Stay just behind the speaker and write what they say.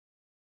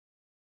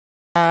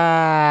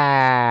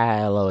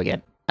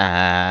again,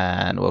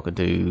 and welcome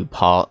to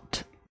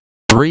part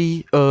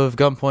 3 of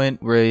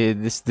Gunpoint, where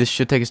this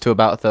should take us to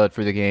about a third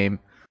through the game.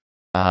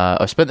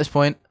 I spent this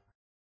point.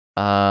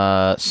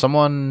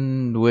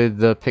 Someone with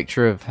the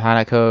picture of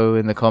Hanako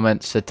in the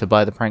comments said to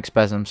buy the prank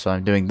spasm, so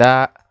I'm doing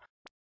that.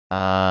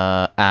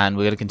 And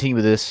we're gonna continue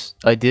with this.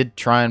 I did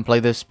try and play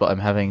this, but I'm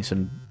having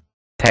some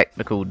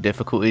technical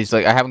difficulties.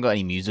 Like, I haven't got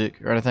any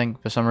music or anything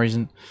for some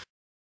reason,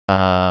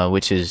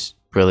 which is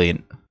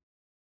brilliant.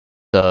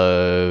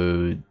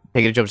 So,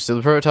 taking a job to steal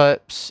the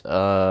prototypes.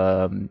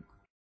 So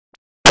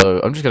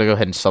I'm just gonna go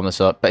ahead and sum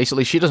this up.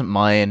 Basically, she doesn't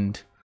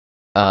mind.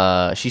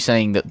 She's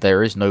saying that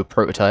there is no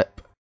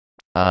prototype,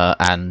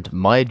 and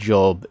my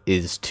job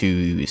is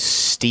to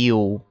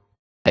steal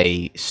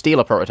a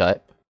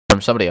prototype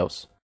from somebody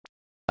else,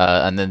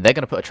 and then they're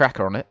gonna put a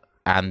tracker on it,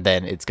 and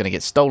then it's gonna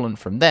get stolen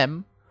from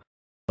them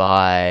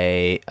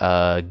by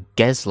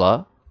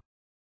Gesler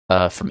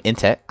from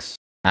Intex,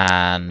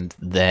 and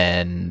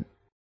then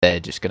they're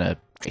just gonna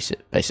trace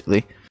it,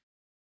 basically.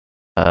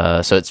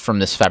 So it's from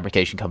this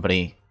fabrication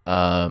company,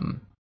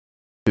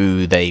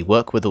 who they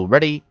work with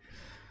already,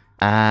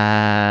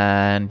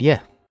 and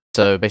yeah.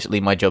 So basically,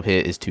 my job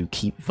here is to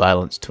keep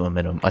violence to a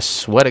minimum. I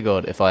swear to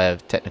God, if I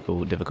have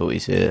technical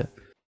difficulties here,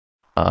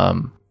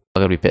 I'm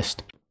gonna be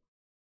pissed.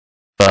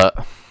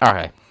 But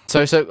alright.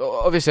 So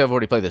obviously I've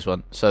already played this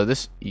one. So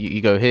this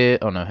you go here.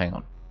 Oh no, hang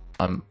on.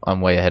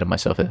 I'm way ahead of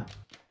myself here.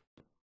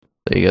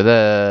 So you go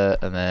there,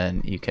 and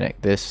then you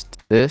connect this to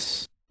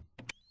this.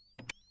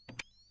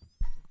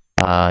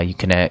 You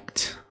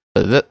connect.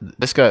 So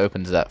this guy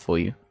opens that for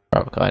you,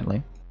 rather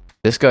kindly.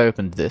 This guy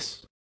opens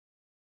this,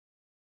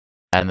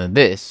 and then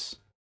this is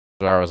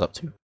where I was up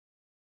to.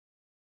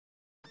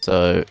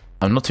 So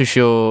I'm not too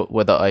sure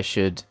whether I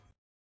should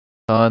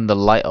turn the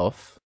light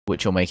off,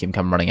 which will make him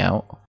come running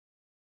out.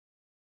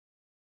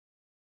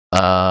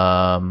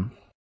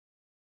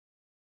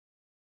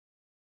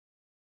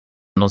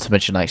 Not to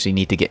mention I actually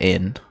need to get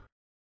in.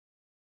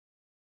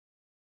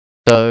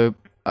 So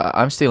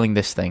I'm stealing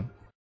this thing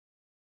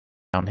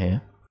down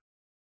here.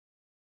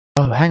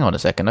 Oh, hang on a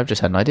second, I've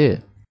just had an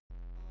idea.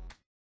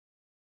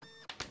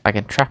 I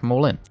can trap them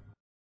all in.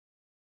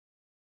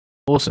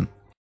 Awesome.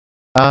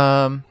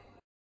 So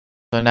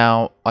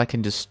now I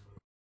can just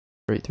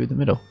straight through the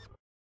middle.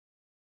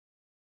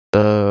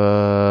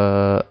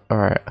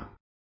 Alright.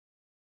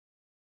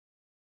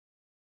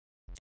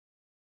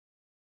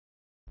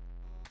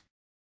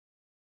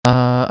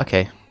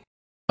 Okay.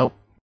 Oh,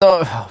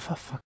 for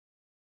fuck.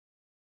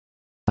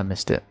 I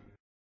missed it.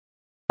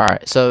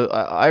 Alright, so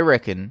I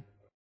reckon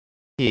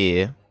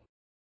here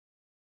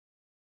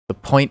the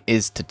point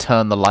is to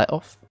turn the light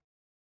off,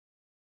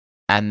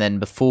 and then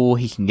before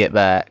he can get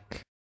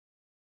back,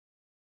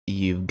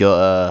 you've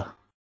gotta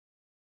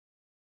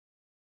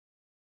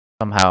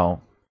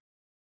somehow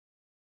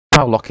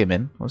lock him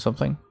in or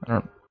something. I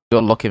don't. You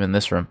gotta lock him in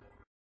this room.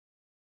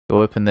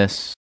 Go open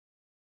this.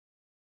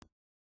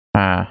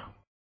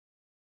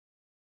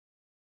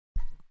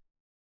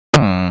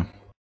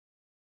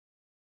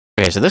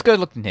 Okay, so this guy's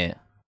locked in here.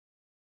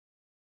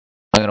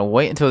 I'm gonna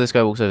wait until this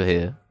guy walks over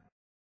here,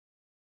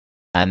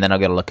 and then I'll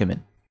gotta lock him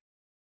in.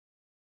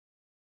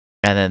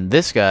 And then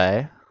this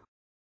guy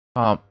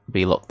can't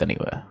be locked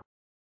anywhere.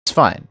 It's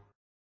fine,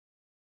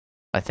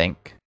 I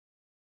think.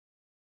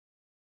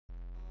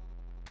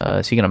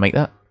 Is he gonna make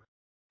that?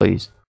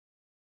 Please.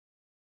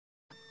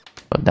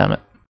 God damn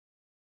it.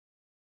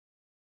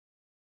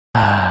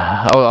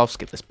 I'll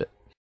skip this bit.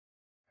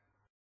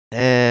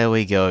 There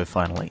we go,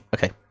 finally.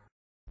 Okay.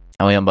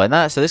 And we unbind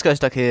that. So this guy's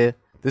stuck here.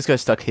 This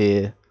guy's stuck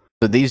here.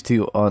 So these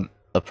two aren't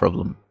a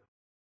problem.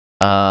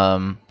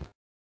 Now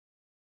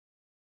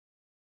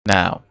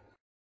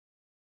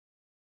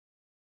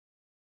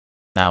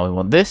we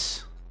want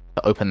this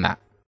to open that.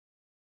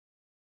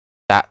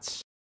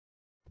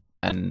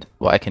 And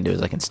what I can do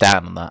is I can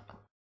stand on that.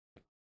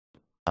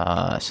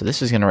 So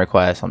this is going to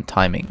require some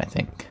timing, I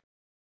think.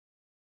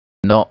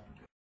 Not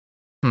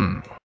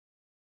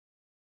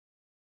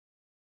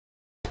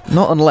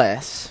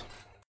unless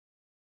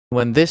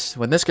when this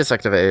gets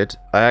activated,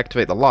 I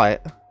activate the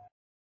light,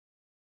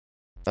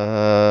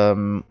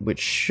 which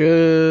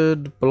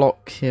should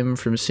block him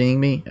from seeing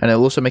me, and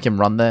it'll also make him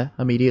run there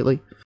immediately.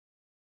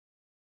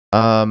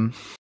 Unless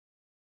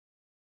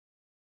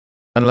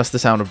the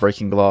sound of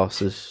breaking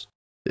glass is,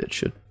 it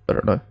should. I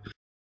don't know.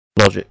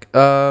 Logic.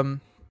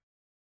 So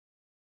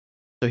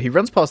he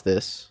runs past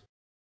this.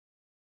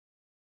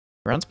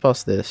 Runs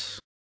past this.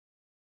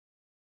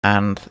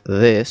 And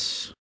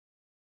this.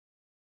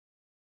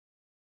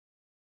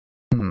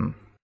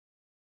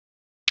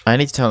 I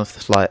need to turn off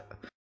this light.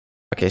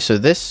 Okay, so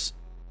this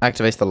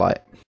activates the light.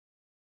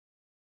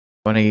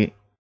 I need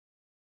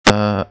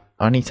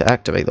to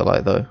activate the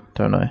light though,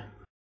 don't I?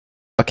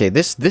 Okay,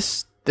 this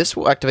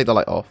will activate the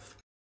light off.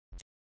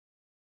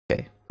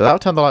 Okay, so that'll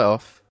turn the light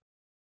off.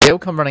 He'll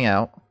come running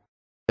out.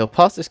 He'll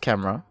pass this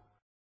camera,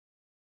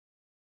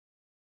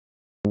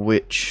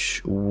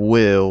 which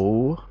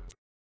will.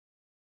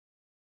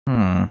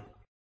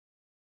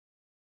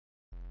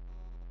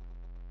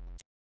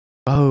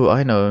 Oh,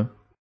 I know.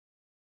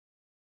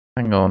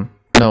 Hang on.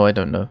 No, I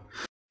don't know.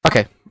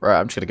 Okay, right,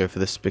 I'm just gonna go for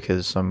this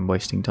because I'm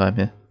wasting time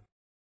here.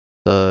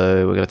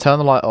 So, we're gonna turn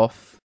the light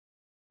off.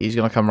 He's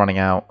gonna come running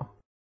out.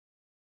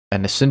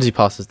 And as soon as he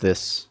passes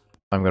this,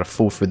 I'm gonna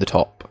fall through the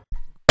top.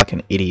 Like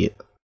an idiot.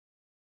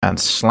 And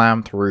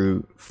slam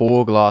through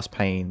 4 glass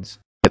panes,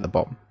 hit the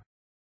bottom.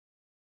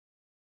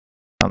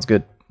 Sounds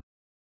good.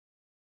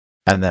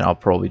 And then I'll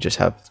probably just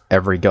have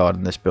every guard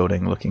in this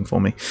building looking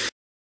for me.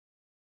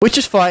 Which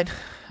is fine.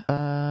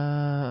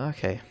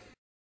 Okay.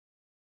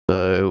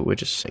 So we're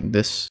just saying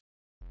this.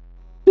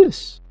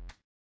 This.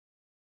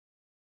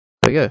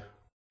 There we go.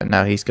 And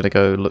now he's gonna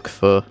go look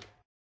for...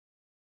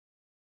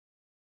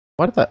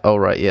 Why did that... Oh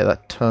right, yeah,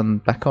 that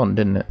turned back on,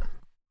 didn't it?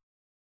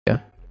 Yeah.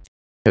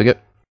 Here we go.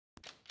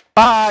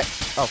 Bye!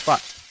 Oh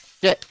fuck.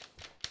 Shit.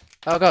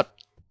 Oh god.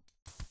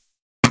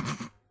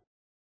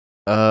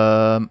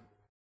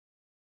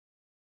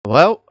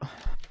 Well,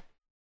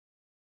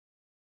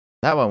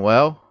 that went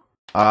well.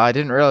 I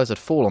didn't realize I'd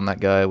fall on that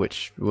guy,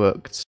 which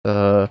worked.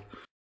 I'm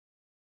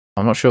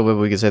not sure whether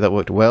we could say that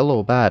worked well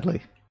or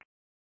badly.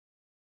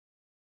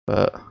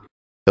 But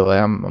still,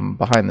 I'm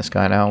behind this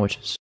guy now, which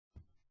is...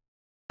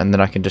 And then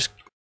I can just...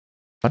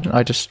 Why don't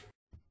I just...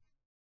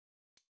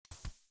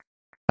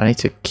 I need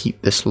to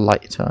keep this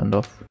light turned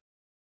off.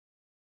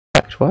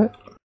 Fact, what?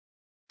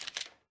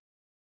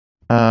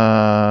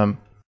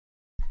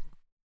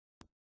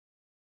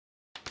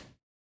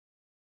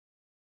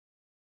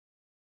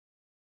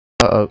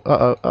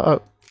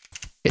 Uh-oh.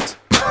 It's...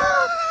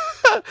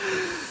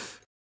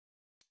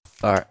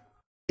 Alright.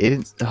 It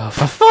didn't... Oh,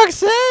 for fuck's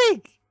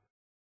sake!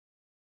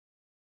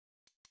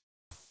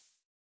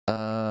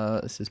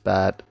 This is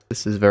bad.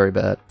 This is very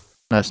bad.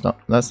 No, it's not.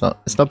 No, it's not.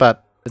 It's not bad.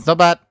 It's not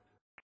bad.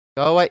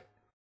 Go away.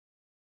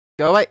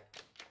 Go away.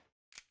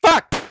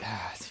 Fuck!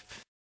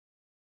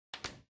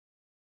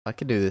 I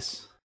can do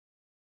this.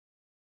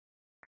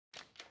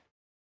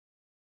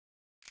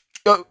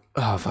 Go.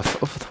 Oh,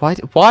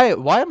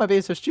 why am I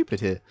being so stupid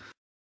here?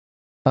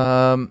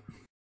 We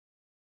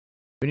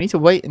need to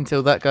wait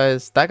until that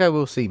guy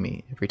will see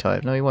me every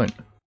time. No, he won't.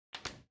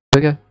 There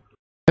we go.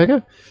 There we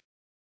go.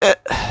 There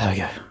we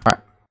go.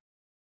 Alright.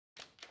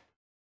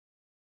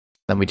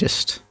 Then we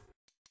just...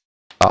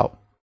 Oh.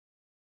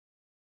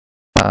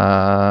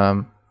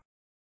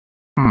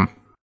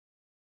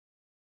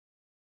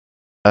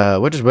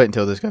 We'll just wait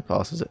until this guy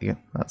passes it again.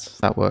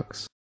 That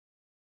works.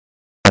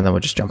 And then we'll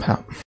just jump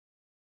out.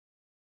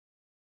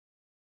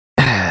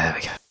 There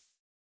we go.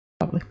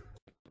 Lovely.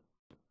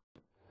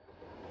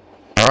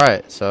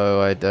 Alright,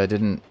 so I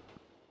didn't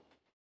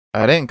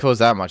cause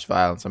that much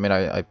violence. I mean,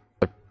 I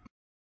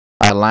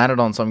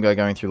landed on some guy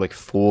going through like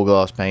 4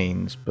 glass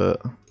panes,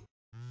 but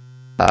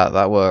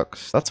that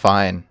works. That's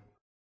fine.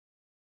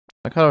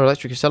 I kind of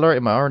electric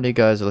accelerated. My R&D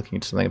guys are looking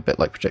into something a bit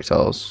like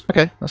projectiles.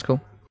 Okay, that's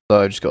cool. So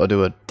I just got to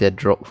do a dead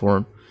drop for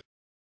him.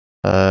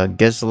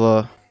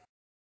 Gesler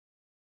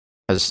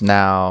has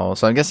now...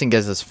 So I'm guessing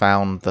Gesler's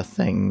found the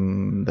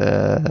thing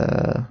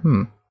there.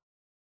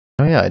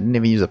 Oh yeah, I didn't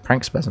even use a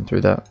prank spasm through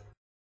that.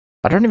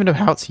 I don't even know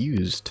how it's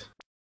used.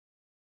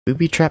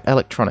 Booby trap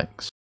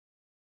electronics.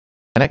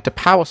 Connect a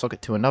power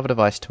socket to another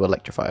device to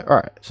electrify it.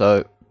 Alright,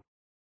 so...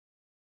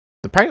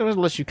 The prank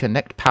lets you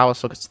connect power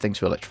sockets to things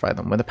to electrify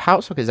them. When the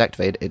power socket is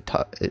activated, its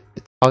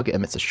target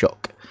emits a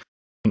shock.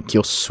 Link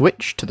your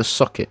switch to the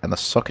socket and the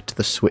socket to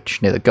the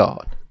switch near the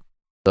guard.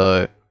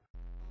 So,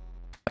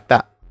 like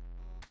that.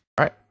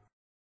 Alright.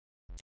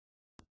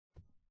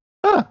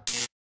 Ah!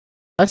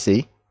 I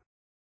see.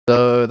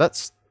 So,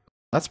 that's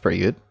pretty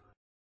good.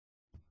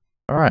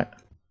 Alright.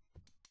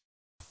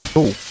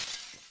 Cool.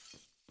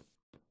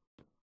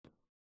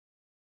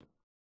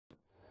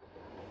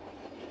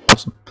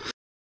 Awesome.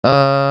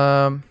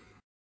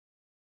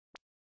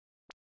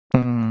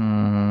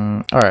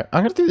 Alright,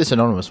 I'm gonna do this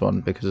anonymous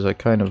one because I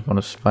kind of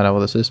want to find out what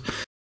this is.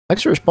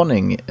 Thanks for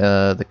responding.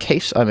 The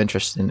case I'm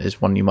interested in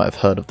is one you might have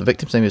heard of. The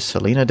victim's name is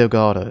Selena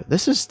Delgado.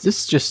 This is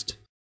just...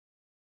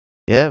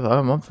 Yeah,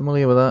 I'm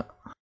unfamiliar with that.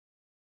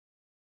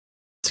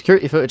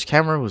 Security footage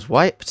camera was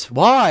wiped.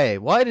 Why?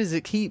 Why does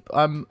it keep...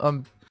 I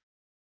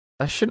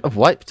shouldn't have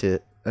wiped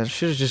it. I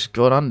should have just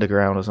gone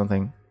underground or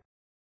something.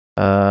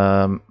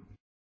 Don't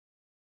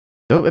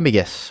let me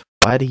guess.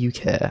 Why do you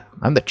care?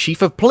 I'm the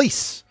chief of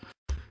police!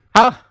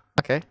 Ah!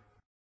 Okay.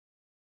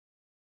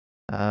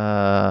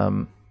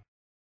 No,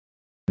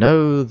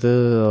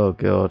 oh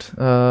god.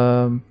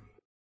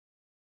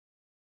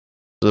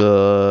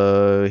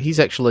 He's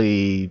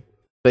actually...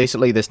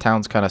 Basically, this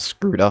town's kind of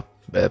screwed up.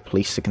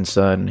 Police are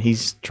concerned.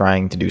 He's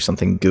trying to do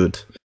something good.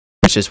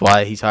 Which is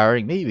why he's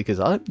hiring me, because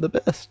I'm the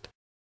best.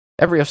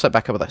 Every offset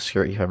back up with that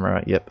security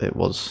camera. Yep, it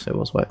was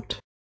wiped.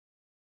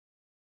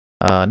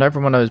 Not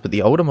everyone knows, but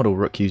the older model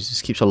Rook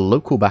uses keeps a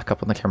local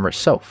backup on the camera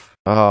itself.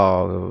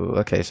 Oh,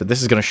 okay, so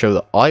this is going to show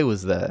that I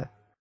was there.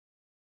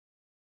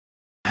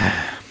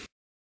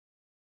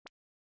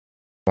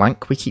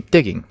 Blank, we keep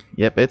digging.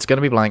 Yep, it's going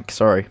to be blank,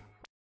 sorry.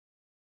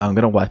 I'm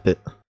going to wipe it.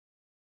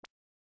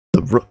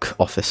 The Rook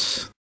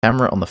office.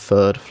 Camera on the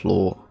 3rd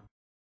floor.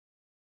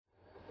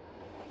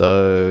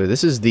 So,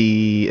 this is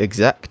the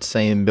exact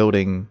same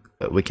building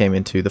that we came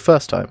into the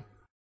first time.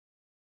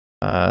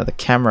 The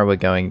camera we're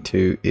going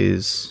to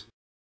is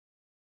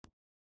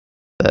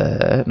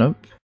there.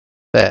 Nope.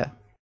 There.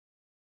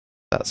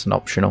 That's an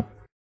optional.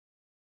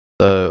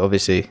 So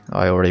obviously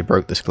I already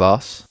broke this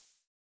glass.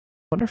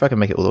 Wonder if I can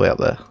make it all the way up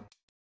there.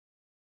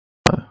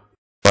 Oh,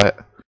 right.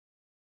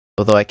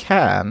 Although I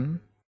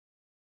can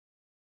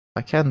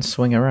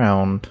swing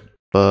around,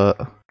 but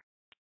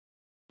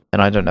then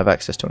I don't have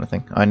access to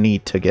anything. I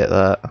need to get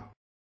that.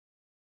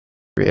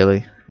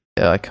 Really?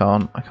 Yeah, I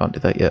can't do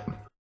that yet.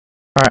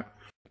 Alright.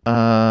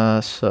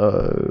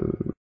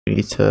 So we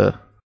need to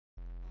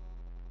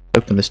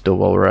open this door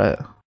while we're at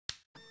it.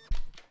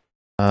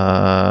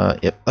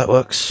 Yep, that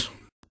works.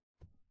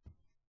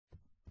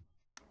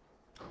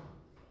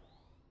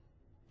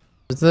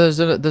 There's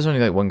only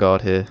like one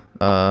guard here.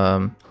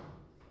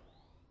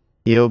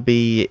 He'll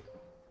be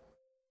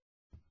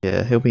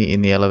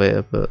in the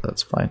elevator, but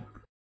that's fine.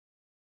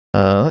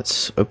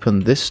 Let's open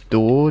this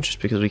door just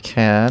because we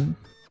can.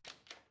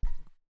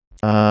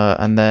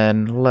 And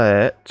then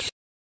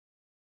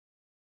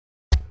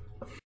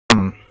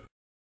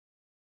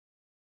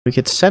we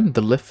could send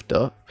the lift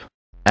up,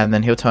 and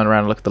then he'll turn around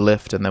and look at the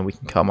lift, and then we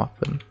can come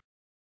up, and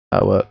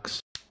that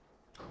works.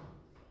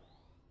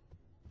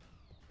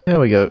 There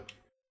we go.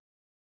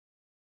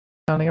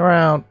 Turning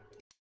around.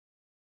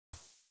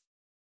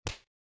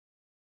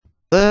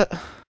 There.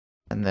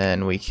 And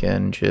then we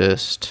can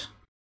just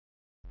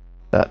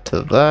that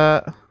to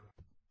that.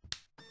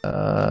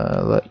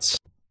 Let's.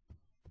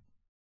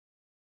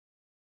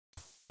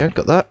 Yeah,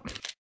 got that.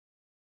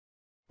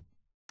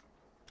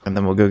 And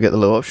then we'll go get the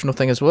little optional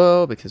thing as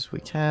well, because we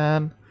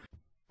can.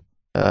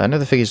 I know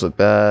the figures look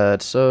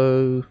bad,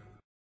 so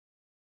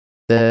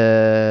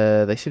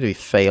they seem to be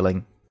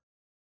failing.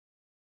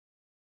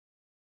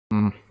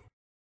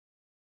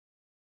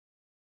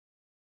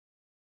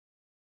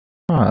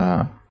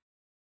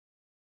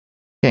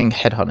 Getting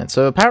headhunted.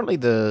 So apparently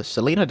the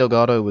Selena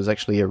Delgado was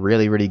actually a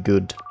really, really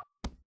good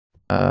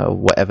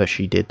whatever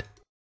she did.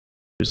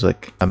 It was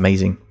like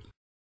amazing.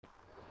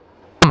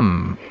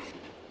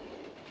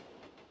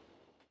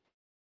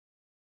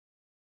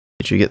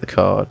 Did you get the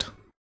card?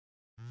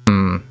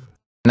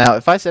 Now,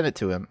 if I send it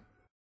to him,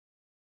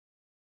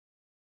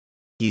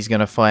 he's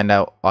gonna find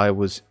out I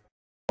was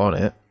on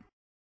it,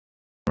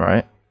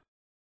 right?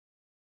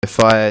 If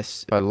I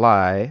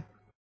lie,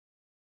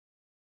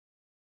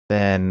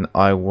 then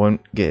I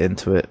won't get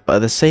into it. But at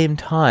the same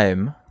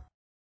time,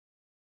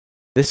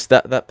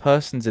 that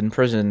person's in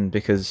prison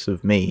because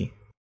of me.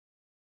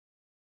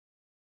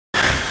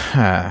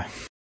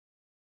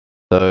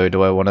 So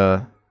do I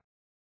wanna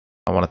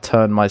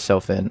turn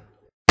myself in?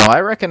 No, I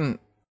reckon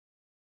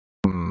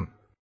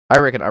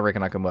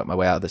I can work my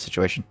way out of this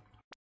situation.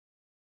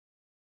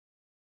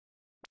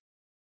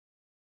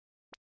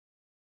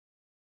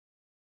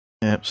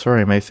 Yep,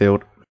 sorry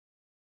Mayfield.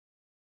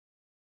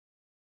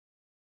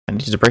 I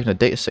needed to break in a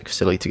data set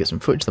facility to get some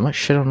footage that might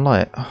shed on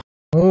light.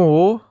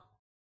 Oh.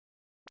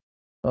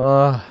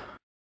 I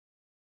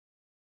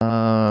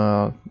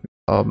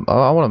want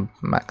to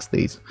max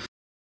these.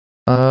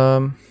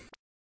 The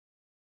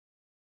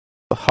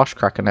hush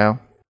cracker now.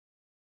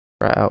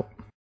 Right out.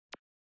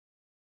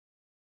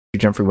 You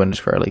jump through windows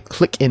correctly.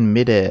 Click in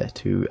midair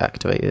to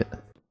activate it.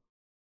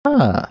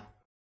 Ah.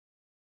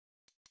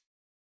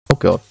 Oh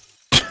god.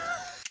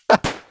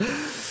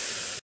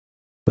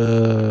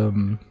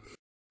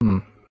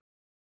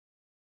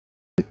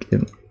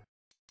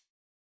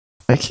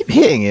 I keep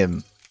hitting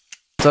him.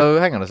 So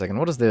hang on a second.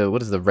 What does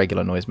the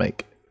regular noise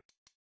make?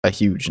 A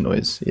huge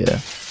noise.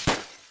 Yeah.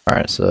 All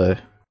right. So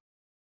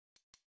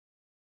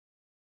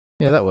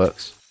yeah, that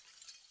works.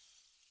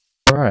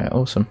 All right.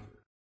 Awesome.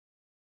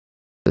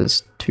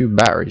 There's 2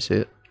 batteries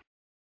here.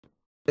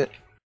 I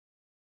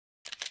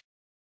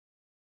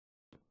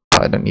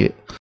don't need it.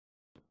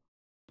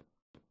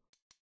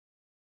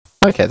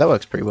 Okay, that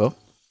works pretty well.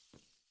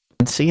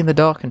 And see in the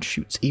dark and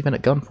shoots even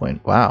at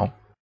gunpoint. Wow.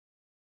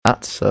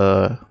 That's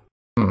I've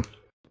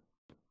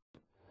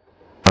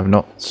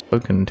not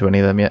spoken to any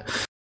of them yet.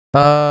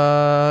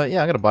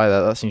 Yeah, I'm gonna buy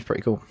that. That seems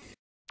pretty cool.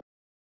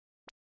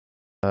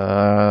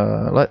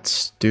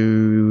 Let's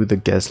do the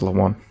Gesler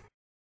one.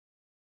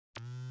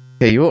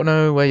 Okay, you won't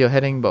know where you're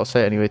heading, but I'll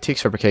say it anyway. TX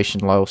Fabrication,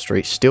 Lyle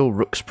Street, still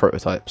Rook's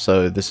prototype.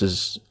 So this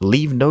is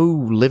leave no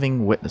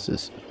living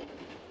witnesses.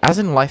 As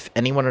in life,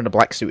 anyone in a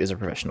black suit is a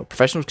professional.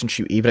 Professionals can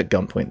shoot even at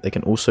gunpoint. They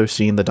can also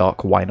see in the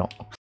dark. Why not?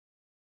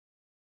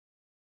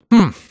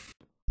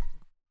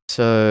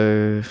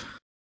 So,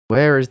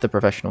 where is the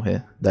professional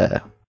here?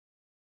 There.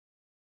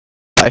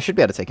 I should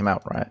be able to take him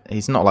out, right?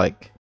 He's not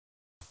like...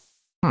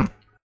 Oh,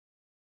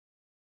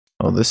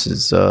 this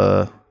is,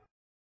 Ow.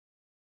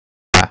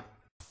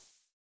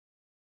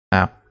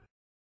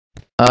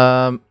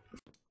 If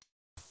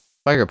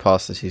I go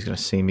past this, he's gonna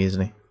see me,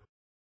 isn't he?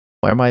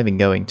 Where am I even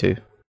going to?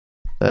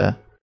 There.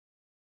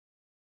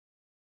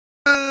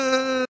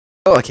 Oh,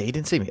 okay, he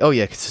didn't see me. Oh,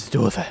 yeah, because there's a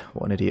door there.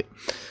 What an idiot.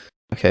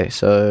 Okay,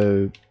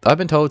 so I've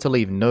been told to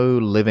leave no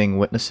living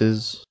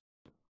witnesses.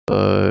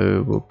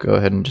 So we'll go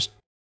ahead and just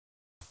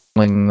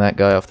fling that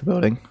guy off the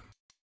building.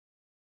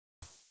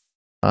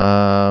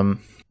 What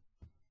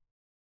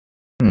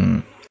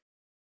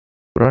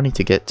do I need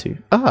to get to?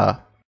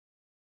 Ah,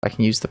 I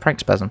can use the prank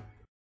spasm.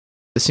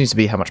 This seems to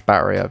be how much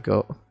battery I've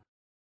got.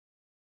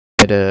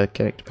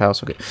 Connect to power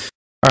socket.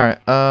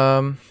 Alright,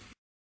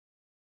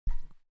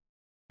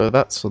 so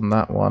that's on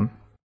that one.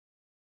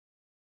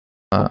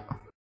 I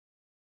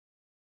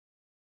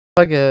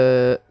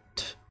get...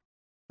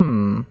 I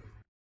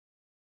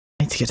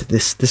need to get to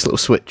this little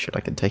switch and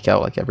I can take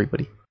out like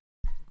everybody.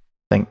 I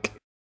think.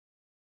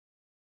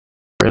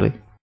 Really?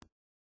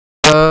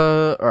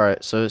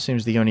 Alright, so it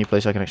seems the only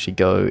place I can actually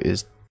go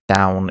is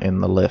down in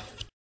the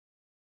lift.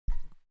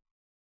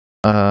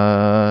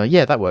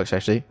 Yeah, that works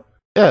actually.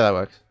 Yeah, that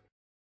works.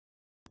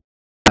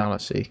 Now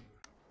let's see.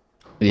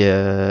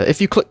 Yeah,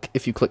 if you click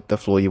the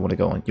floor you want to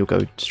go on, you'll go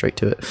straight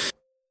to it.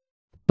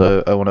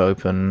 So I want to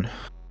open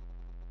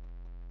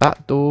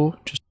that door,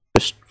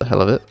 just the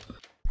hell of it.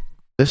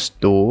 This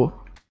door.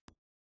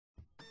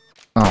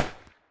 Oh,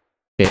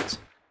 shit.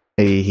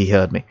 He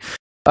heard me.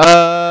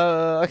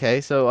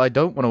 Okay, so I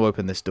don't want to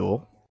open this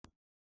door.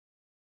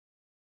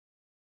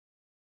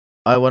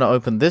 I want to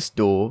open this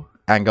door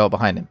and go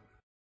behind him.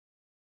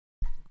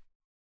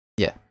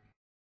 Yeah.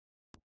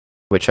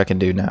 Which I can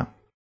do now.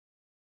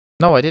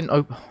 No, I didn't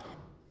open.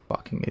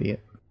 Fucking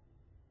idiot.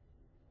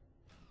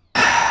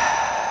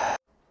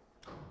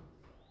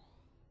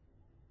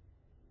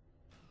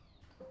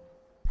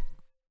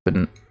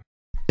 Open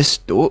this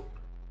door.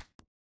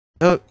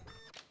 Oh.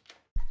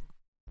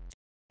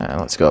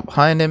 Let's go up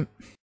behind him.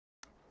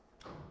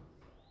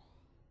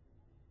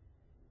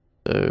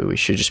 So we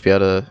should just be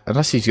able to,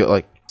 unless he's got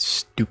like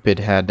stupid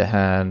hand to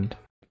hand,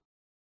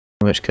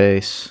 in which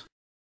case.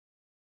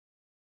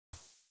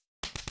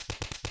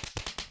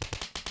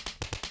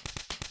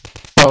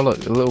 Oh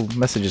look, a little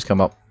message has come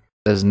up.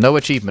 There's no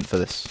achievement for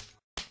this.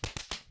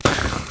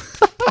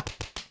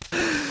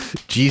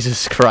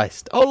 Jesus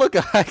Christ. Oh look,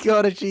 I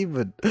got an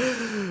achievement.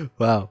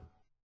 Wow.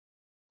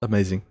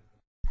 Amazing.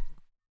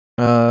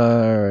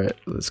 Alright,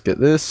 let's get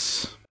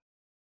this.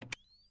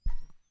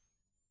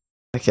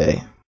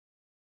 Okay.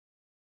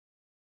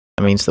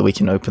 That means that we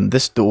can open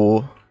this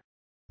door.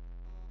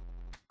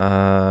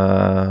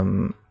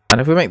 And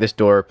if we make this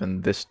door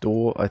open this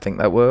door, I think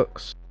that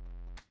works.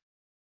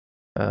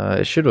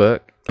 It should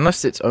work.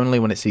 Unless it's only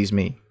when it sees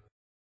me.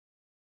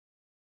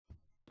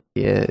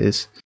 Yeah, it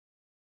is.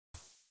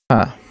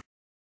 Ah.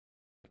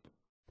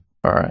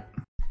 Alright.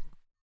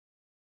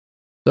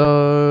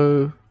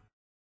 So...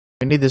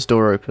 we need this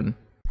door open.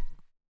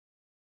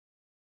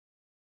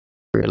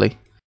 Really?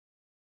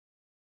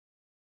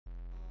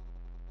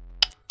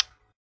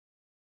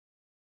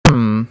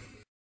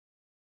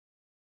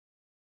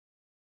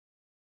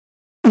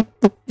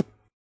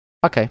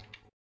 Okay.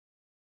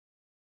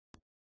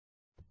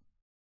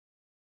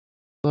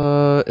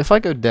 If I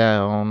go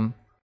down...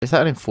 is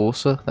that an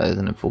enforcer? That is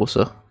an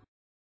enforcer.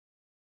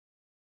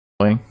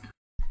 And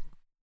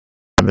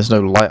there's no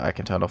light I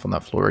can turn off on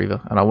that floor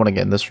either. And I want to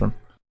get in this room.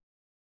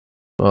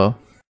 Well...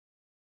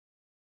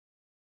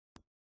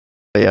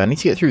 but yeah, I need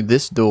to get through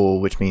this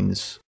door, which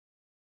means...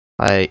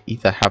 I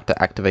either have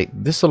to activate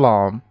this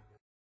alarm,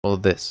 or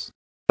this.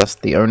 That's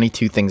the only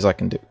two things I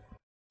can do.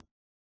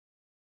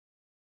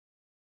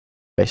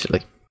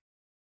 Basically.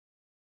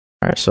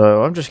 Alright,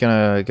 so I'm just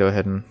gonna go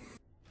ahead and...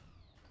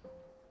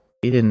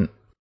 he didn't...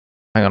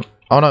 hang on.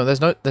 Oh no, there's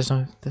no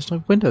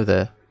window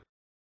there.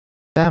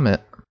 Damn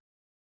it.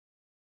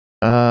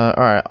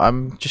 Alright,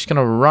 I'm just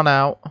gonna run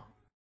out.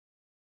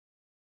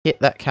 Hit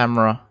that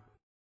camera.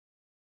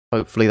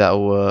 Hopefully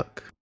that'll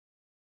work.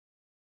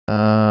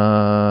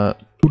 Oh.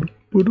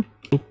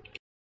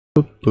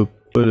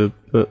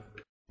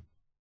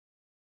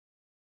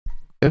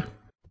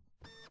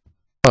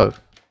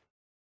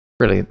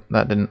 Really?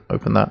 That didn't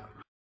open that.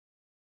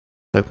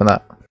 Open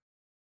that.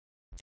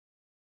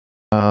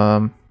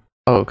 Oh,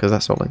 because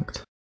that's all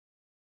linked.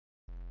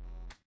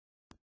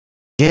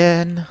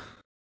 Again.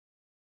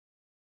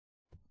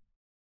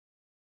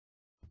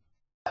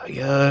 There we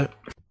go.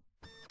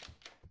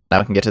 Now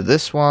we can get to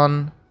this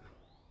one.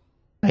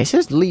 Now, he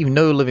says leave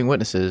no living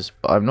witnesses,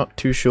 but I'm not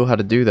too sure how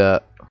to do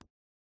that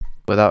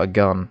without a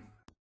gun.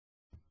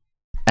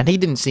 And he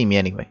didn't see me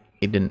anyway.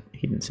 He didn't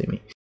see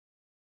me.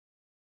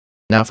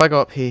 Now if I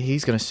go up here,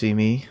 he's gonna see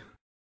me.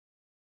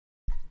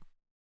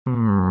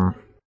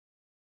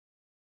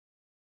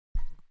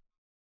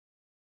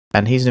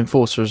 And he's an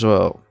enforcer as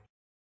well.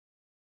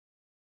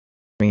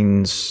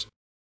 Means...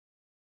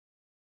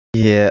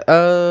 yeah,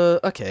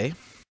 okay.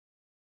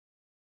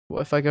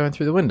 What if I go in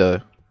through the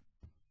window?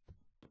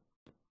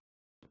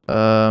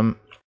 But...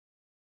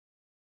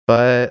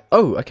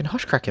 oh, I can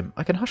hush crack him.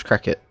 I can hush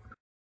crack it.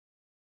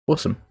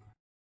 Awesome.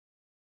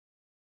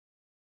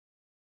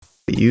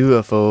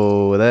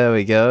 Beautiful. There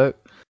we go.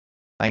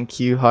 Thank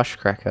you, hush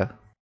cracker.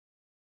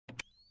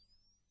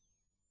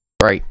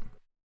 Great.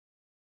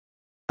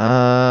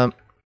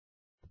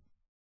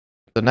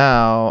 So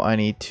now I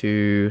need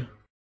to...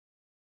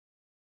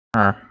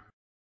 what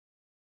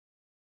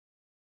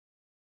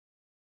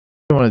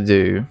I want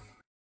to do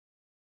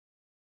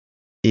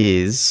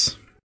is...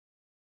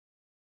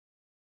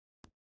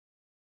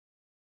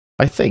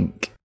 I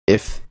think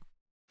if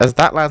as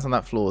that lands on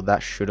that floor,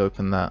 that should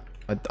open that.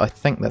 I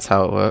think that's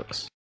how it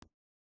works.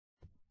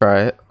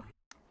 Try it.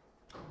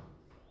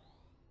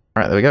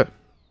 Alright, there we go.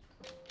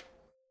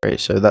 Great,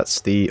 so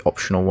that's the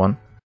optional one.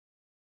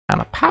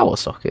 And a power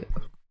socket.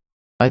 Can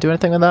I do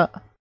anything with that?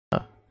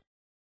 No.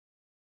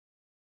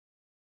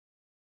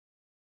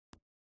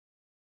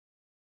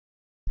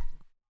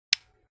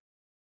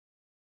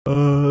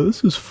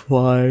 This is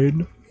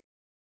fine.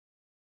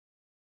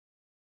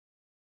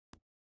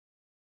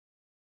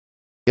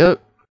 Go.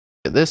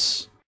 Get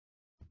this.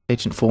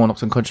 Agent 4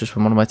 knocked unconscious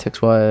when one of my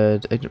techs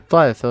wired. Agent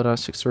 5 fell down a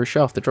 6-story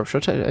shaft. The drop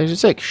shot. Agent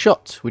 6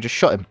 shot. We just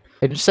shot him.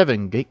 Agent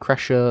 7 gate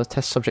crasher.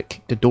 Test subject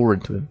kicked a door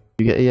into him.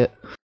 You get it yet?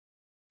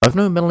 I've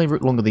known Melanie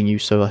Root longer than you,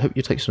 so I hope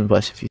you take some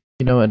advice. If you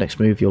know our next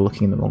move, you're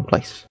looking in the wrong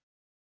place.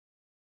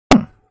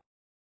 Thank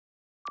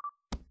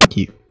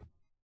you.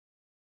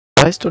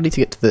 I still need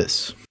to get to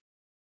this.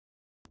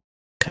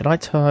 Can I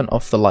turn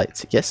off the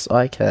lights? Yes,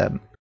 I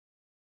can.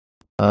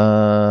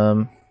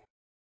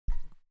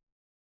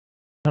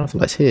 Turn off the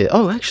lights here.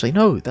 Oh, actually,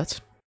 no, that's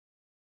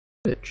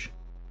bitch.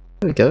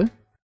 There we go. I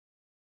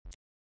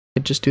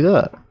could just do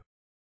that.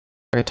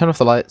 Okay, turn off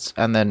the lights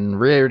and then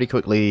really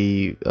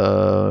quickly,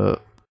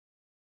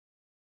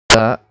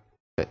 that.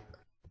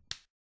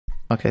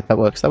 Okay, that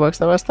works. Alright,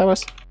 there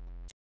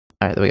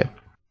we go.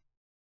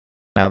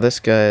 Now this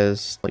guy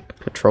is like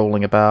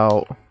patrolling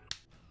about.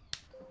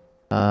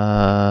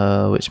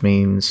 Which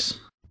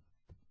means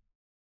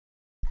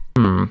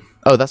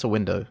oh, that's a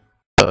window.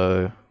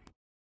 So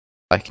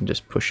I can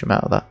just push him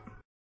out of that.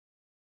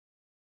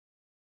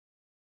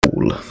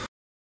 Cool.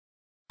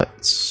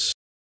 Let's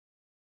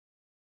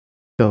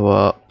go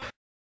up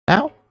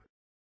now.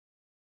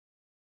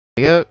 There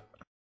we go.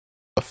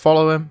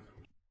 Follow him.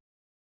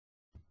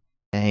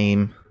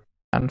 Aim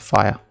and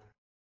fire.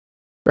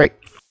 Great.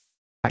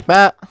 Like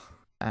that.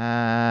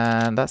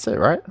 And that's it,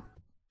 right?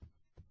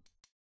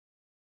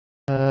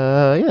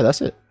 Yeah,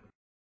 that's it.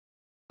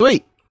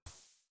 Sweet.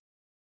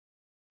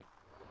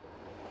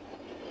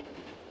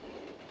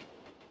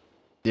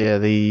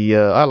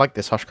 Yeah, I like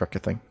this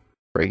Hushcracker thing.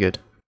 Pretty good.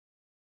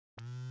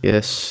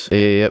 Yes.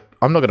 Yep.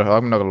 I'm not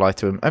gonna lie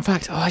to him. In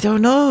fact, I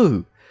don't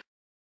know.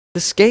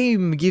 This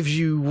game gives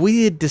you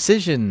weird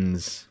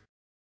decisions.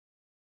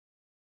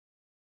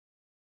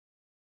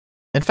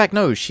 In fact,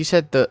 no. She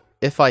said that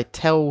if I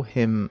tell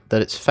him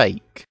that it's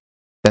fake,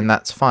 then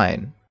that's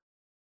fine.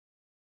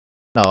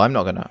 No, I'm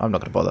not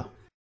gonna bother.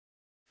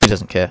 He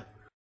doesn't care.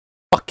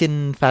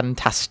 Fucking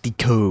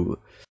fantastico.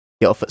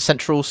 Get off at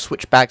Central,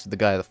 switch bags with the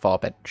guy at the far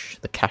bench.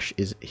 The cash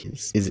is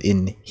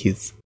in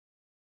his.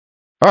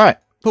 Alright,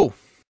 cool.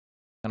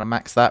 Gonna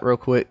max that real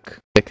quick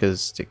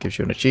because it gives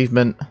you an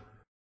achievement.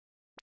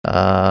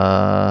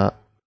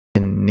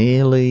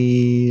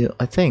 Nearly,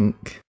 I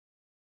think.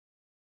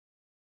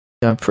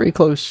 Yeah, I'm pretty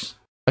close.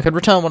 I could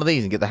return one of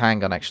these and get the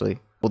handgun actually.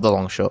 Or the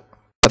long shot.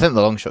 I think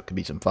the long shot could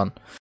be some fun.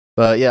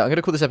 But yeah, I'm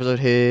gonna call this episode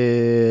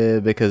here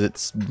because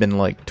it's been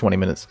like 20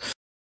 minutes.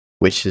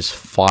 Which is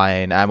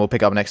fine, and we'll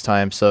pick up next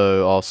time,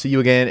 so I'll see you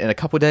again in a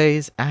couple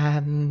days,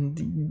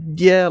 and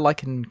yeah,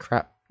 like and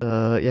crap,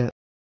 yeah.